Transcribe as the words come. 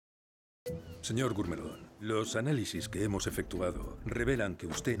Señor Gourmelón, los análisis que hemos efectuado revelan que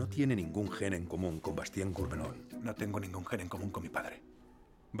usted no tiene ningún gen en común con Bastien Gourmelón. No tengo ningún gen en común con mi padre.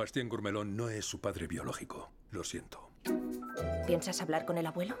 Bastien Gourmelón no es su padre biológico. Lo siento. ¿Piensas hablar con el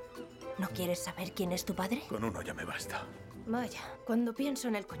abuelo? ¿No quieres saber quién es tu padre? Con uno ya me basta. Vaya, cuando pienso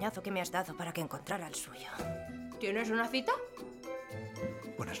en el coñazo que me has dado para que encontrara el suyo. ¿Tienes una cita?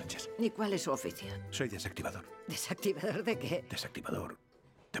 Buenas noches. ¿Y cuál es su oficio? Soy desactivador. ¿Desactivador de qué? Desactivador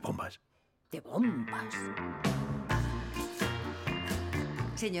de bombas. De bombas.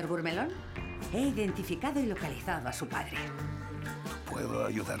 Señor Gourmelón, he identificado y localizado a su padre. ¿Puedo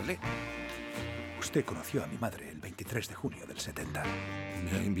ayudarle? Usted conoció a mi madre el 23 de junio del 70.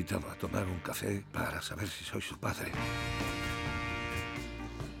 Me ha invitado a tomar un café para saber si soy su padre.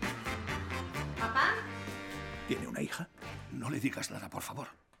 ¿Papá? ¿Tiene una hija? No le digas nada, por favor.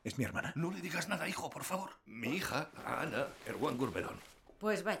 ¿Es mi hermana? No le digas nada, hijo, por favor. Mi hija, Ana Erwan Gourmelón.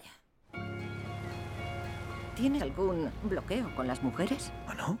 Pues vaya. ¿Tiene algún bloqueo con las mujeres?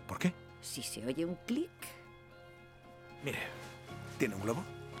 ¿Ah, no? ¿Por qué? Si se oye un clic. Mire, ¿tiene un globo?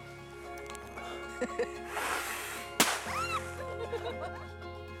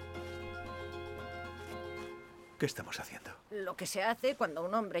 ¿Qué estamos haciendo? Lo que se hace cuando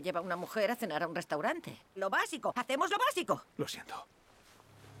un hombre lleva a una mujer a cenar a un restaurante. Lo básico. Hacemos lo básico. Lo siento.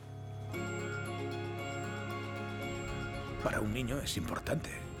 Para un niño es importante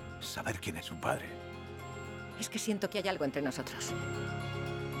saber quién es su padre. Es que siento que hay algo entre nosotros.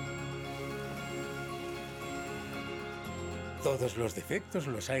 Todos los defectos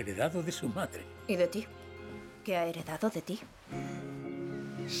los ha heredado de su madre. ¿Y de ti? ¿Qué ha heredado de ti?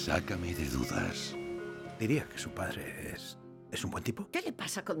 Sácame de dudas. Diría que su padre es un buen tipo. ¿Qué le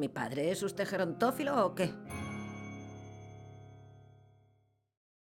pasa con mi padre? ¿Es usted gerontófilo o qué?